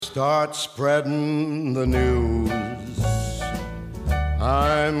Start spreading the news.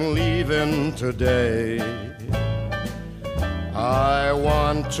 I'm leaving today. I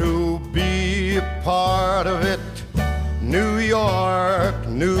want to be a part of it. New York,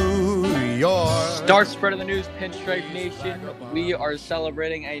 New York. Start spreading the news, Pinstripe Nation. We are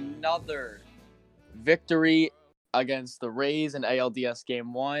celebrating another victory against the Rays in ALDS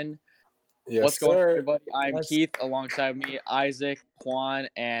Game 1. Yes, What's going on, sir. everybody? I'm Keith, alongside me, Isaac, Juan,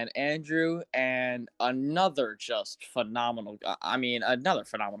 and Andrew, and another phenomenal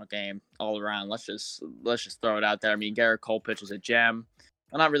game all around. Let's just throw it out there. I mean, Garrett Cole pitches a gem.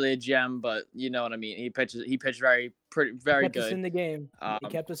 Well, not really a gem, but you know what I mean. He pitched very good. Kept us in the game. He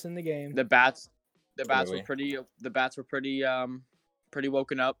kept us in the game. The bats were pretty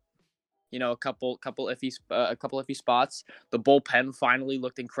woken up. You know, a couple iffy spots. The bullpen finally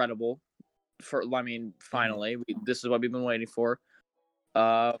looked incredible. Finally, this is what we've been waiting for.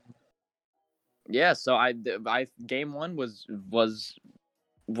 So I game 1 was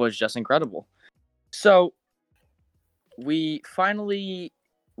just incredible. So we finally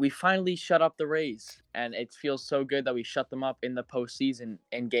shut up the Rays, and it feels so good that we shut them up in the postseason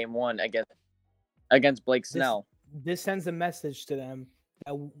in game 1 against Blake Snell. This sends a message to them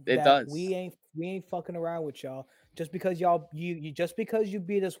It does. We ain't fucking around with y'all. Just because you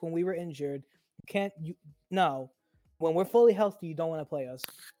beat us when we were injured, when we're fully healthy, you don't want to play us.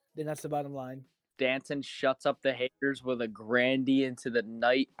 Then that's the bottom line. Stanton shuts up the haters with a grandy into the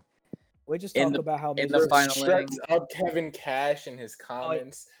night. We just talk about how in the final inning. Up Kevin Cash in his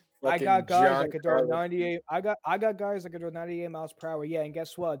comments. I got guys that could throw 98. I got guys that could throw 98 miles per hour. Yeah, and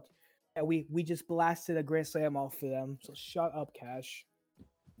guess what? Yeah, we just blasted a grand slam off for them. So shut up, Cash.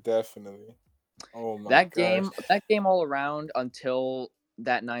 Definitely. Oh my that game all around until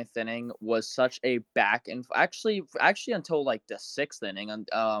that 9th inning was such a back and actually until like the 6th inning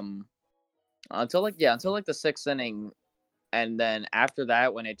until the 6th inning, and then after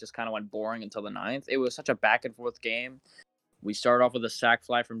that when it just kind of went boring until the 9th, it was such a back and forth game. We started off with a sac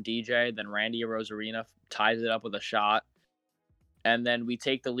fly from DJ, then Randy Arozarena ties it up with a shot, and then we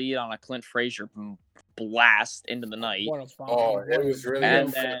take the lead on a Clint Frazier blast into the night. It was really a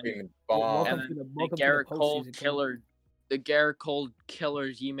bomb. The Garrett Cole killer,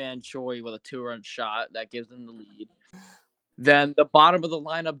 Yi-Man Choi with a 2-run shot that gives them the lead. Then the bottom of the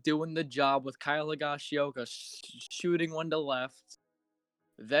lineup doing the job with Kyle Higashioka shooting one to left.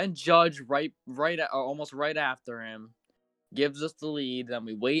 Then Judge almost right after him gives us the lead. Then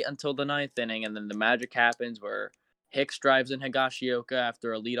we wait until the 9th inning, and then the magic happens where Hicks drives in Higashioka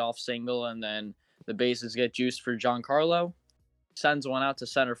after a leadoff single, and then the bases get juiced for Giancarlo, sends one out to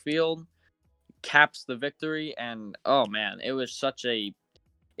center field, caps the victory, and oh man, it was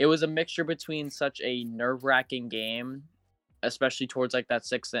a mixture between such a nerve-wracking game, especially towards like that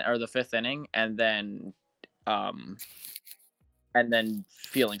 6th or the 5th inning, and then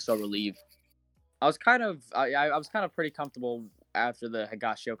feeling so relieved. I was kind of pretty comfortable after the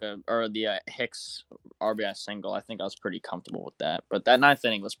Higashioka or the Hicks RBI single. I think I was pretty comfortable with that, but that 9th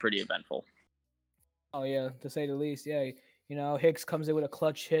inning was pretty eventful. Oh yeah, to say the least. Yeah, you know, Hicks comes in with a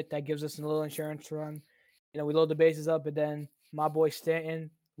clutch hit that gives us a little insurance run. You know, we load the bases up, and then my boy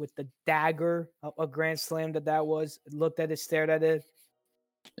Stanton with the dagger, a grand slam that was. Looked at it, stared at it.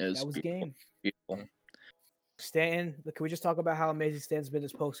 That was game. Beautiful. Stanton, can we just talk about how amazing Stanton's been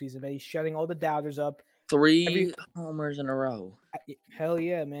this postseason? Man, he's shutting all the doubters up. 3 homers in a row. Hell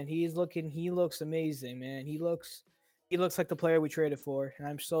yeah, man. He looks amazing, man. He looks like the player we traded for, and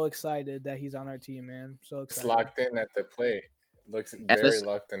I'm so excited that he's on our team, man. So excited. It's locked in at the plate. Looks very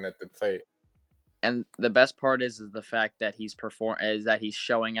locked in at the plate. And the best part is the fact that he's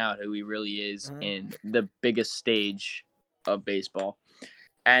showing out who he really is in the biggest stage of baseball.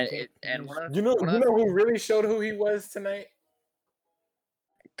 And you know who really showed who he was tonight?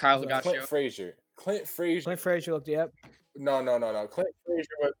 Kyle Higashioka. Clint Frazier looked, yep. No. Clint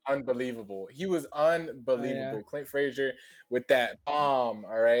Frazier was unbelievable. He was unbelievable. Yeah. Clint Frazier with that bomb,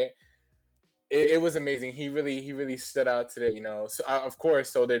 all right? It was amazing. He really stood out today, you know. So of course,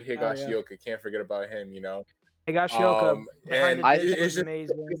 so did Higashioka. Can't forget about him, you know. Higashioka, and it's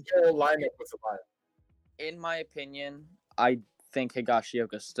amazing. His whole lineup was alive. In my opinion, I think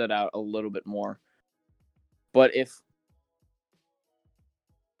Higashioka stood out a little bit more. But if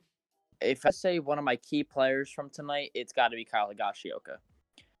I say one of my key players from tonight, it's got to be Kyle Higashioka.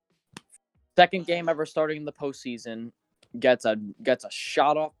 Second game ever starting in the postseason, gets a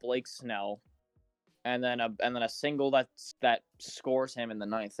shot off Blake Snell, and then a single that scores him in the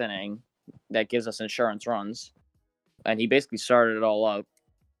 9th inning that gives us insurance runs, and he basically started it all up.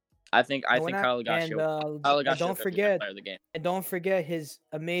 I think And when Kyle Higashioka don't should be the forget, player of the game. and don't forget his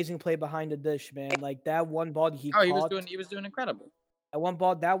amazing play behind the dish, man. Like that one ball he Oh, caught. he was doing incredible. That one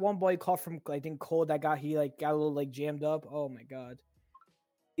ball he caught from I think Cole that got a little like jammed up. Oh my god,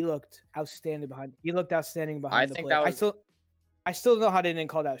 he looked outstanding behind. He looked outstanding behind the think play. that was, I still don't know how they didn't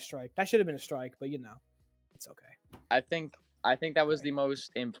call that a strike. That should have been a strike, but it's okay. I think that was the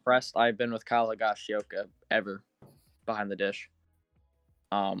most impressed I've been with Kyle Higashioka ever behind the dish.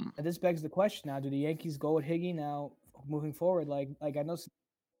 And this begs the question now: do the Yankees go with Higgy now moving forward? Like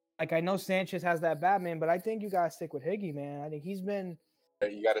I know Sanchez has that Batman, but I think you gotta stick with Higgy, man. I think he's been.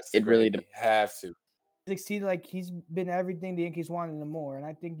 You gotta. It really have to. He's been everything the Yankees wanted and more, and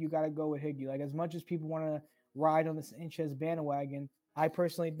I think you gotta go with Higgy. Like as much as people want to ride on the Sanchez bandwagon, I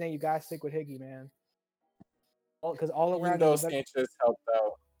personally think you gotta stick with Higgy, man. Because all around, even though Sanchez helped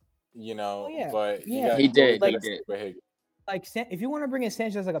out, but he did. Like if you want to bring in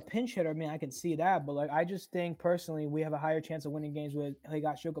Sanchez as like a pinch hitter, I mean, I can see that, but like I just think personally we have a higher chance of winning games with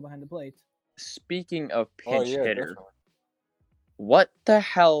Higashioka behind the plate. Speaking of pinch hitter, definitely. What the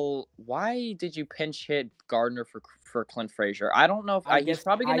hell? Why did you pinch hit Gardner for Clint Frazier? I don't know if he's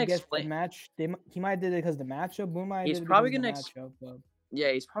probably gonna explain. He might have did it because the matchup. Boom might. He's probably gonna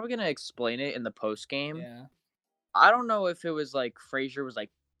Yeah, he's probably gonna explain it in the post game. Yeah. I don't know if it was like Frazier was like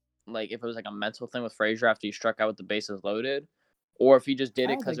if it was like a mental thing with Frazier after he struck out with the bases loaded, or if he just did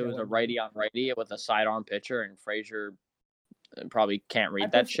it because it was a righty on righty with a sidearm pitcher and Frazier probably can't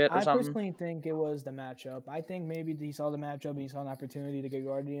read that shit or something. I personally think it was the matchup. I think maybe he saw the matchup and he saw an opportunity to get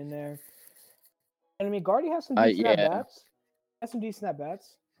Gardy in there. And I mean, Gardy has some decent at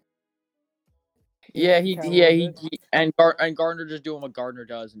bats. Yeah, and Gardner just doing what Gardner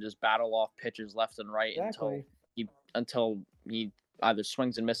does and just battle off pitches left and right until he either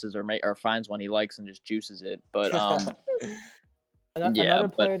swings and misses or finds one he likes and just juices it. But another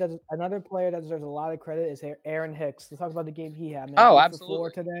player that deserves a lot of credit is Aaron Hicks. Let's talk about the game he had. Man. Oh,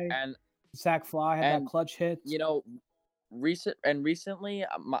 absolutely. Today. And sack fly had that clutch hit. Recently,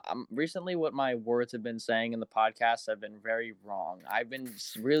 what my words have been saying in the podcast have been very wrong. I've been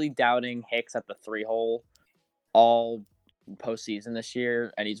really doubting Hicks at the 3-hole all postseason this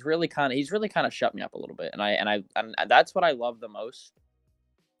year, and he's really kind of shut me up a little bit. And that's what I love the most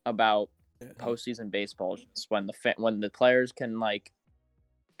about postseason baseball is when the players can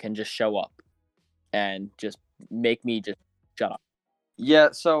just show up and just make me just shut up. Yeah,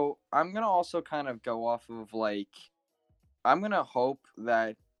 so I'm gonna also kind of go off of I'm going to hope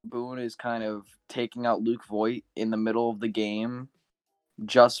that Boone is kind of taking out Luke Voit in the middle of the game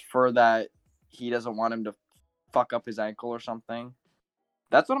just for that he doesn't want him to fuck up his ankle or something.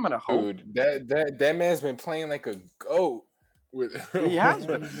 That's what I'm going to hope. Dude, that man's been playing like a goat. He has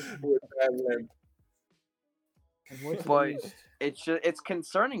been. With that limp. But it's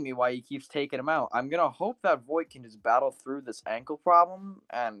concerning me why he keeps taking him out. I'm going to hope that Voit can just battle through this ankle problem,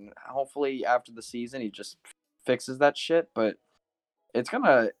 and hopefully after the season he just fixes that shit, but it's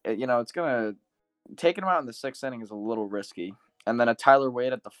gonna taking him out in the 6th inning is a little risky. And then a Tyler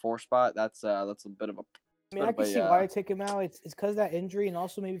Wade at the 4 spot, that's a bit of a. I mean, I can see why I take him out. It's because of that injury, and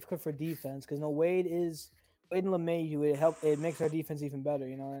also maybe for defense. Because Wade and LeMahieu, it makes our defense even better.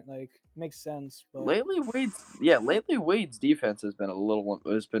 Makes sense. But lately Wade's defense has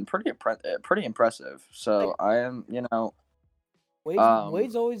been pretty impressive. So I am,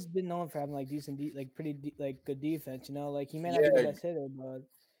 Wade's always been known for having decent, good defense. He may not be the best hitter, but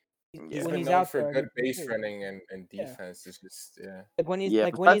he's been known for good base running and defense. It's just when he's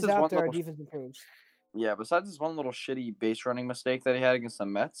out there, our defense improves. Yeah, besides this one little shitty base running mistake that he had against the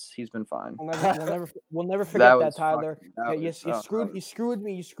Mets, he's been fine. We'll never forget that, Tyler. You screwed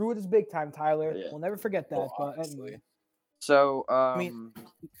me. You screwed us big time, Tyler. Yeah. We'll never forget that. But anyway. So I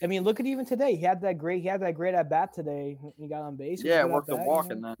mean, look at even today. He had that great at bat today. He got on base. Yeah, worked the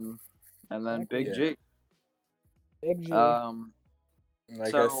walk and then Big G. Big G. I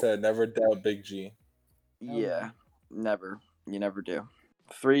said, never doubt Big G. Yeah, never. You never do.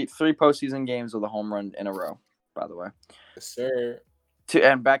 Three postseason games with a home run in a row, by the way. Yes, sir.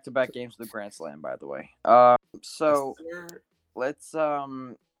 And back-to-back games with a grand slam, by the way. So let's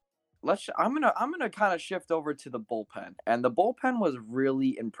I'm gonna kind of shift over to the bullpen, and the bullpen was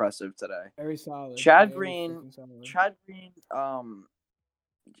really impressive today. Very solid. Chad Green.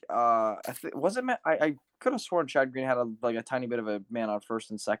 Was it? I could have sworn Chad Green had a tiny bit of a man on first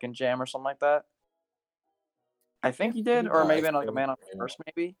and second jam or something like that. I think he did, or maybe a man on first,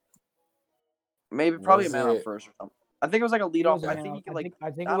 probably a man on first or something. I think it was a leadoff. I think it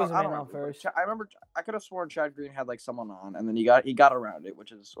was a man on first. I remember. I could have sworn Chad Green had someone on, and then he got around it,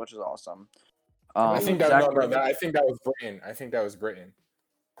 which is awesome. I think that was Britton.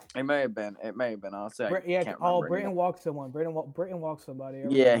 It may have been. Honestly, I Yeah. can't Oh, remember Britton anymore. walked someone. Britton walked somebody. I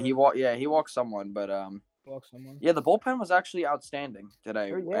Yeah, remember. he walked someone, but Walked someone. yeah, the bullpen was actually outstanding today,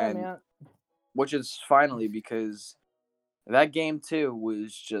 Yeah, and man. which is finally because that game 2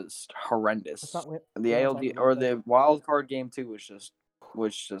 was just horrendous. The ALD or the wild card game 2 was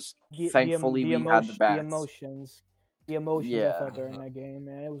just thankfully we had the bats. The emotions I felt during that game,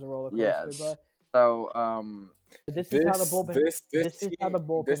 man. It was a roller coaster. Yes. But this is how the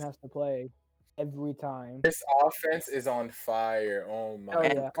bullpen has to play every time. This offense is on fire. Oh my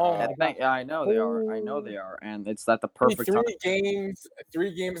god! Oh my god! I know they are, and it's the perfect time.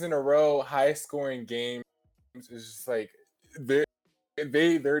 Three games in a row, high scoring games. It's just like they're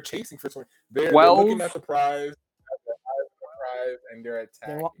chasing for something. They're looking at the prize. And they're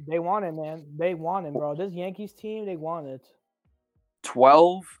attacking. They want it, man. They want it, bro. This Yankees team, they want it.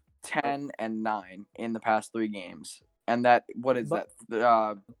 12, 10, and 9 in the past 3 games. And that, what is that?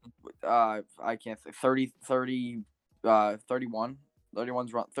 I can't say 31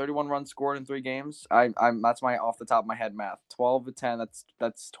 runs scored in 3 games. I'm that's my off the top of my head math. 12 to 10,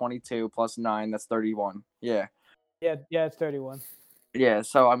 that's 22 plus 9, that's 31. Yeah. Yeah, it's 31. Yeah,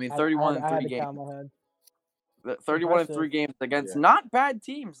 so I mean 31 in 3 games. 31 in 3 games against not bad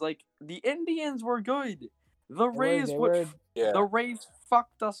teams. Like the Indians were good. The Rays the Rays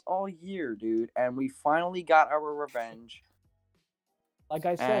fucked us all year, dude, and we finally got our revenge. Like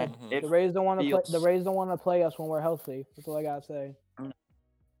I said, the Rays don't want to play. The Rays don't want to play us when we're healthy. That's all I gotta say.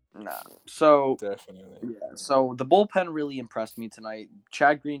 Nah. So definitely. Yeah. So the bullpen really impressed me tonight.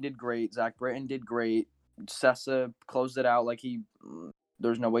 Chad Green did great. Zach Britton did great. Sessa closed it out like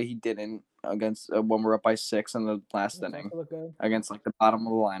there's no way he didn't against when we're up by 6 in the last inning against like the bottom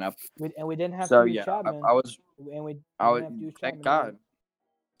of the lineup. We didn't have to use Chapman. Thank God.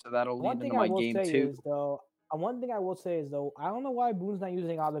 So that'll lead into my game 2. One thing I will say is though, I don't know why Boone's not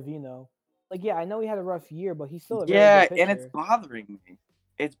using Ottavino. Like, yeah, I know he had a rough year, but he's still a very good pitcher. And it's bothering me.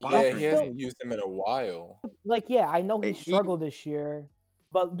 He hasn't used him in a while. Like, yeah, I know he struggled this year,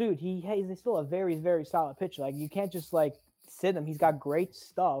 but dude, he's still a very, very solid pitcher. Like, you can't just like sit him. He's got great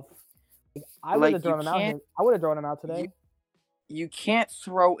stuff. Like, I would have thrown him out. I would have thrown him out today. You can't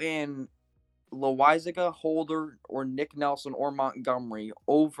throw in Loizaga, Holder, or Nick Nelson or Montgomery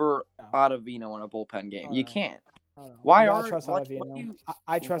over Ottavino in a bullpen game. You can't. Why are trust Ottavino?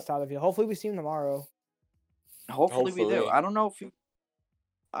 I trust Ottavino. Hopefully we see him tomorrow. Hopefully we do. I don't know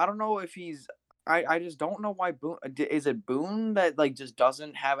if he's. I just don't know why Boone. Is it Boone that like just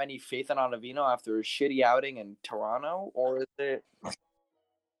doesn't have any faith in Ottavino after a shitty outing in Toronto, or is it?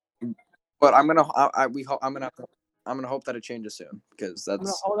 But I'm gonna hope that it changes soon because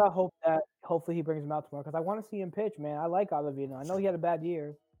that's. I'm gonna hope that hopefully he brings him out tomorrow because I want to see him pitch, man. I like Ottavino. I know he had a bad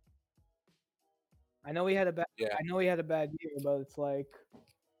year. I know he had a bad year, but it's like.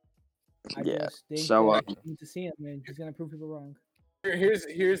 I just think need to see him, man. He's gonna prove people wrong.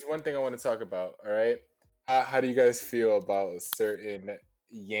 Here's one thing I want to talk about. All right, how do you guys feel about certain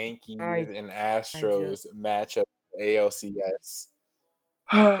Yankees and Astros matchup ALCS?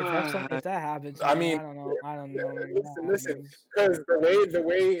 If that happens, I mean, I don't know. Listen, because the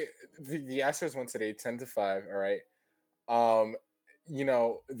way the Astros won today, 10-5. All right,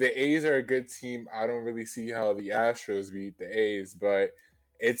 the A's are a good team. I don't really see how the Astros beat the A's, but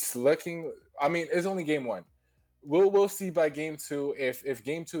it's looking. I mean, it's only game 1. We'll see by game 2. If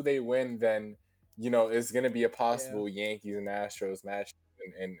game 2 they win, then it's gonna be a possible Yankees and Astros match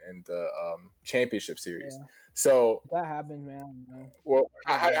in the championship series. Yeah. So that happened, man. Well,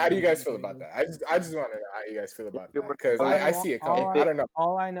 how do you guys feel about that? I just want to know how you guys feel about that because I see it coming. I don't know.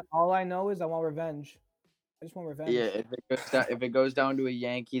 All I know is I want revenge. I just want revenge. Yeah, if it goes down to a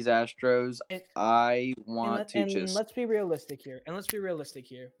Yankees Astros, I want to just. Let's be realistic here.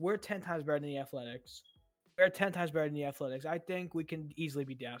 We're 10 times better than the Athletics. I think we can easily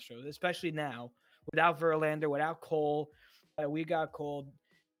beat the Astros, especially now without Verlander, without Cole. We got Cole.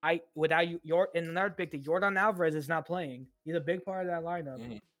 Without you, and another big thing, Yordan Alvarez is not playing. He's a big part of that lineup.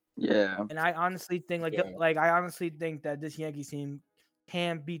 Mm-hmm. Yeah. And I honestly think I honestly think that this Yankees team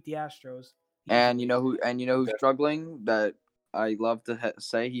can beat the Astros. And you know who's struggling? That I love to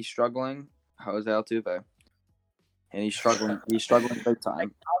say he's struggling. Jose Altuve. And he's struggling. He's struggling big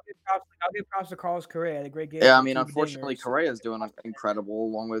time. I'll give props to Carlos Correa. Had a great game. Yeah, I mean, unfortunately, Correa's doing incredible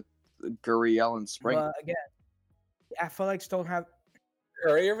along with Gurriel and Springer. But again, Athletics don't have.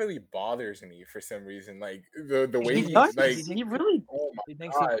 Correa really bothers me for some reason. Like the way he really. Oh my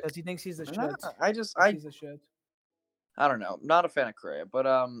God. He thinks he's the shit. He's the shit. I don't know. I'm not a fan of Correa, but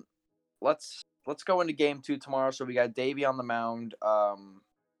let's go into game 2 tomorrow. So we got Davey on the mound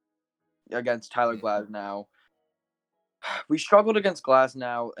against Tyler Glasnow. We struggled against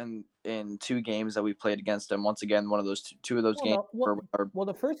Glasnow in 2 games that we played against him. Once again, one of those two of those games. Well,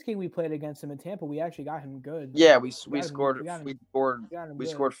 the first game we played against him in Tampa, we actually got him good. Yeah, we scored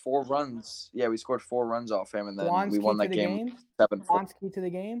 4 runs. Yeah, we scored 4 runs off him, and then we won that game 7-4. Juan's key to the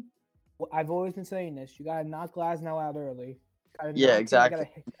game. Well, I've always been saying this. You gotta knock Glasnow out early. Yeah, exactly.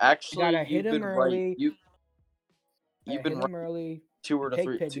 Actually, you gotta hit him early. Right. You've been hit him early. 2 or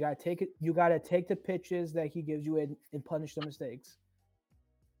 3. Pitch. You gotta take it. You gotta take the pitches that he gives you and punish the mistakes.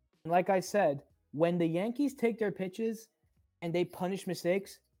 And like I said, when the Yankees take their pitches and they punish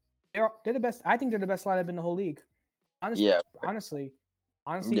mistakes, they're the best. I think they're the best lineup in the whole league. Honestly,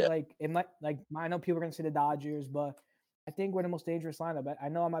 Yeah. like it might I know people are gonna say the Dodgers, but I think we're the most dangerous lineup. I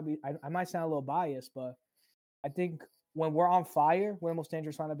know I might sound a little biased, but I think when we're on fire, we're the most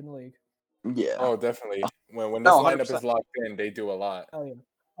dangerous lineup in the league. Yeah. Oh, definitely. When this lineup 100%. is locked in, they do a lot. Oh yeah,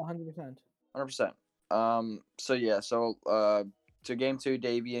 100%. 100%. So game 2,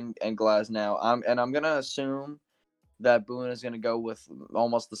 Davey and Glasnow. I'm gonna assume that Boone is gonna go with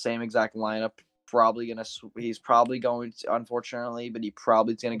almost the same exact lineup. He's probably going to, unfortunately, but he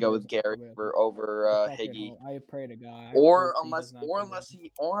probably is gonna go with Gary over Higgy. I pray to God. Or unless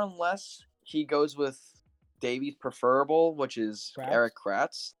he goes with Davey's preferable, which is Kratz? Eric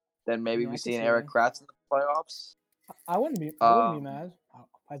Kratz. Then maybe we see an see Eric that. Kratz in the playoffs. I wouldn't be mad.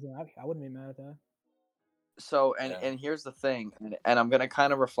 I wouldn't be mad at that. So and here's the thing, and I'm gonna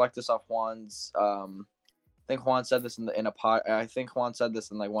kind of reflect this off Juan's. I think Juan said this I think Juan said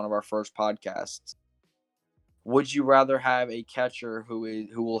this in like one of our first podcasts. Would you rather have a catcher who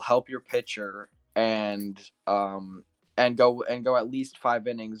will help your pitcher and go at least 5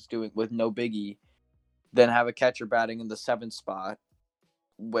 innings with no biggie, than have a catcher batting in the 7th spot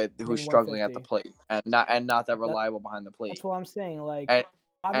who's struggling at the plate and not that reliable behind the plate? That's what I'm saying. Like and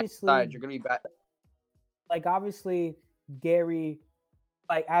obviously, besides, you're gonna be back. Like obviously, Gary,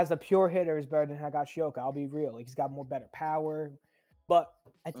 like as a pure hitter, is better than Higashioka. I'll be real. Like he's got better power, but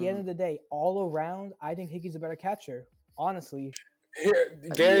at the end of the day, all around, I think Higgy's a better catcher. Honestly.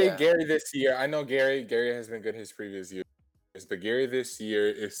 Gary this year. I know Gary has been good his previous years, but Gary this year,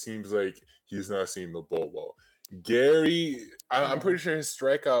 it seems like he's not seeing the ball well. Gary, I'm pretty sure his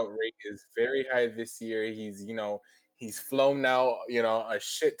strikeout rate is very high this year. He's flown out, a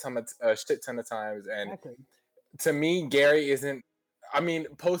shit ton of times, and to me, Gary isn't. I mean,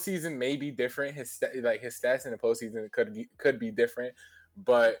 postseason may be different. His stats in the postseason could be different,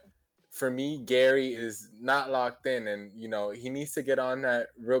 but for me, Gary is not locked in, and he needs to get on that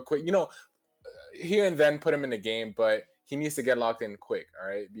real quick. Here and then put him in the game, but he needs to get locked in quick. All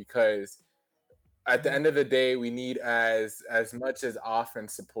right, because at the end of the day, we need as much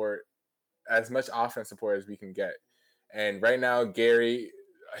offense support as we can get. And right now,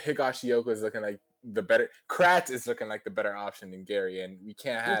 Higashioka is looking like the better. Kratz is looking like the better option than Gary, and we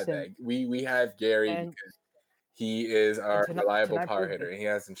can't have that. We have Gary because he is our reliable power hitter, and he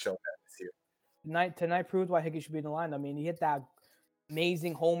hasn't shown that this year. Tonight proved why Higgy should be in the line. I mean, he hit that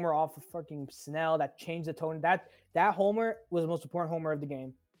amazing homer off of fucking Snell that changed the tone. That homer was the most important homer of the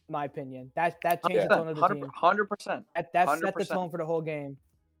game, in my opinion. That changed the tone of the team. 100%. That set the tone for the whole game.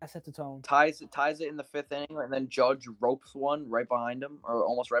 That set the tone. Ties it in the 5th inning, and then Judge ropes one right behind him, or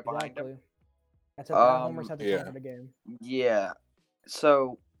almost right behind him. That homer set the tone for the game. Yeah.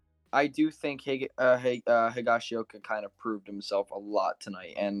 So I do think Higashioka kind of proved himself a lot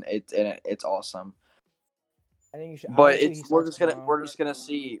tonight, and it's awesome. I think you should. But we're just gonna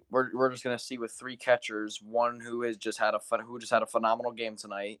see with 3 catchers, one who has just had a phenomenal game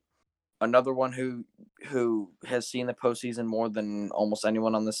tonight, another one who has seen the postseason more than almost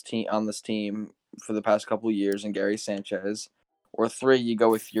anyone on this team for the past couple of years, and Gary Sanchez. Or 3, you go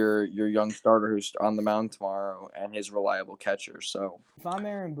with your young starter who's on the mound tomorrow and his reliable catcher. So if I'm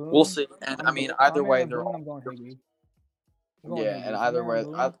Aaron Boone, we'll see. And I mean, either way, they're all. I'm going Higgy. And either way,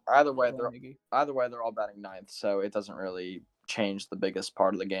 they're all batting 9th, so it doesn't really change the biggest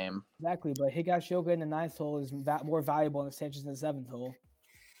part of the game. Exactly, but Higashioka in the 9th hole is more valuable than Sanchez in the 7th hole.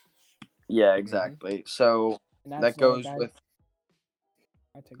 Yeah, exactly. So that goes with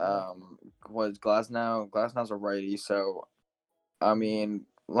was Glasnow. Glasnow's a righty, so I mean,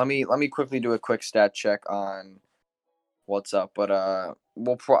 let me quickly do a quick stat check on what's up, but I'm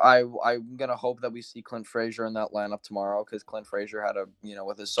gonna hope that we see Clint Frazier in that lineup tomorrow, because Clint Frazier had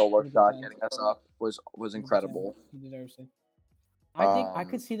with his solo shot getting us up was incredible. He deserves it. I think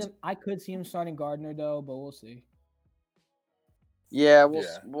I could see him starting Gardner though, but we'll see. Yeah, we'll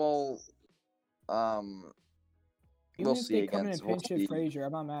see if they come in against and pinch hit Frazier,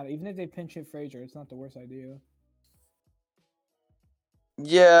 I'm not mad. Even if they pinch hit Frazier, it's not the worst idea.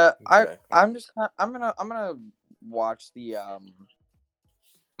 Yeah, Exactly. I'm gonna watch the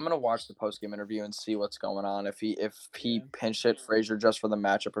post game interview and see what's going on if he Yeah. pinched hit Frazier just for the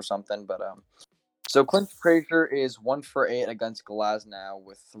matchup or something. But so Clint Frazier is 1 for 8 against Glasnow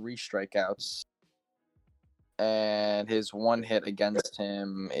with 3 strikeouts, and his one hit against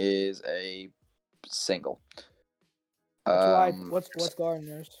him is a single. What's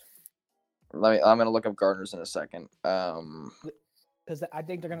Gardner's? I'm gonna look up Gardner's in a second. Because I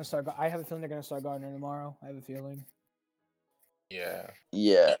think they're gonna start. I have a feeling they're gonna start Gardner tomorrow. I have a feeling. Yeah.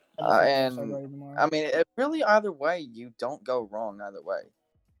 Yeah, I have a feeling they're gonna start and Gardner tomorrow. I mean, it really either way, you don't go wrong either way.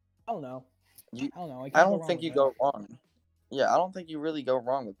 I don't know. You, I don't know. I don't think you go wrong. Yeah, I don't think you really go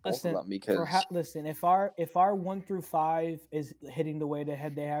wrong with both of them because listen, if our 1 through 5 is hitting the way they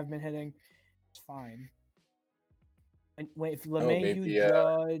have been hitting, it's fine. And if LeMahieu,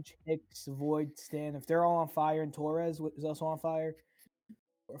 Judge, Hicks, Voigt, Stan, if they're all on fire and Torres is also on fire,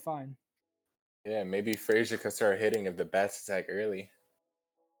 we're fine. Yeah, maybe Frazier could start hitting if the bats attack early.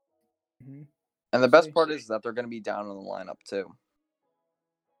 Mm-hmm. And the best part is that they're going to be down in the lineup too.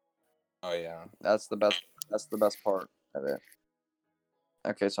 Oh yeah, that's the best part of it.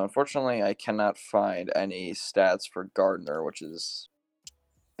 Okay, so unfortunately, I cannot find any stats for Gardner, which is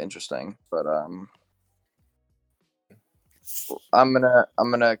interesting. But I'm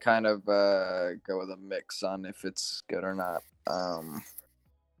gonna kind of go with a mix on if it's good or not.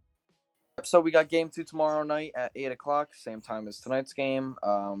 So we got game 2 tomorrow night at 8:00, same time as tonight's game.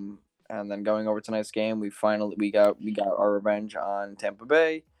 And then going over tonight's game, we got our revenge on Tampa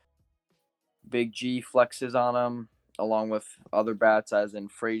Bay. Big G flexes on them, along with other bats as in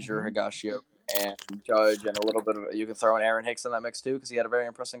Frazier, Higashioka, and Judge, and a little bit of you can throw in Aaron Hicks in that mix too because he had a very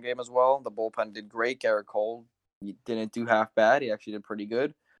impressive game as well. The bullpen did great. Garrett Cole, he didn't do half bad. He actually did pretty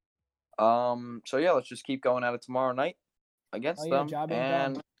good. So yeah, let's just keep going at it tomorrow night against them.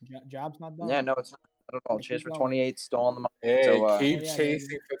 Job's not done. Yeah, no, it's not at all. Chase for 28, still on the mind. Hey, so, keep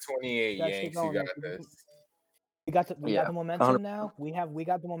chasing for 28, Yanks. You got this. We got the momentum 100%. Now. We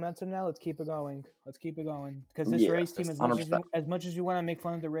got the momentum now. Let's keep it going. Because this Rays team, as much as you want to make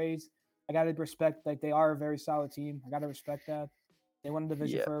fun of the Rays, I gotta respect they are a very solid team. I gotta respect that. They won the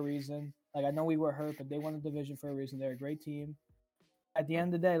division for a reason. I know we were hurt, but they won the division for a reason. They're a great team. At the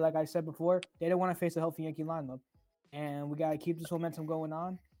end of the day, like I said before, they don't want to face a healthy Yankee lineup, and we gotta keep this momentum going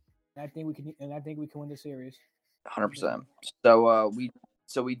on. And I think we can win the series. 100%.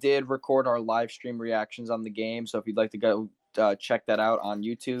 So we did record our live stream reactions on the game. So if you'd like to go check that out on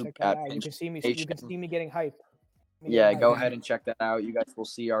YouTube, you can see me. You can see me getting hype. Go ahead and check that out. You guys will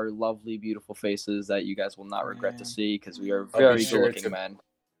see our lovely, beautiful faces that you guys will not regret to see because we are very good-looking men.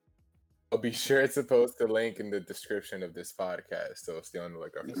 I'll be sure it's supposed to link in the description of this podcast, so stay on the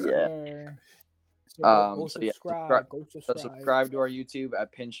lookout for that. Go subscribe. So subscribe to our YouTube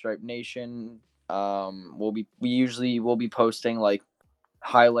at Pinstripe Nation. We'll be posting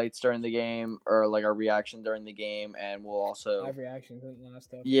highlights during the game or our reaction during the game, and we'll also live reactions and that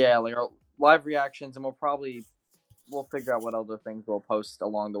stuff. Yeah, our live reactions, and we'll figure out what other things we'll post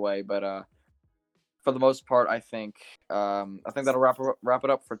along the way. But for the most part, I think that'll wrap it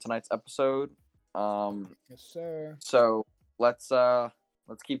up for tonight's episode. Yes, sir. So let's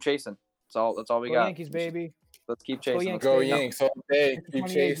keep chasing. That's all we got. Yankees, baby. Let's keep chasing. Go Yanks all day. Keep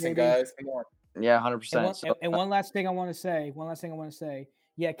chasing, guys. Come on. Yeah, 100%. And one last thing I want to say.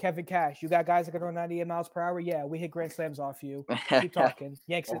 Yeah, Kevin Cash, you got guys that can throw 98 miles per hour. Yeah, we hit grand slams off you. Keep talking.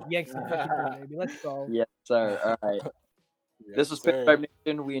 Yanks, baby. Let's go. Yes, sir. All right. This was Pinstripe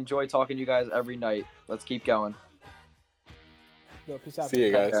Nation. We enjoy talking to you guys every night. Let's keep going. Yo, peace out. See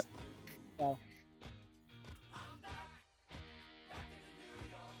you guys. Ciao.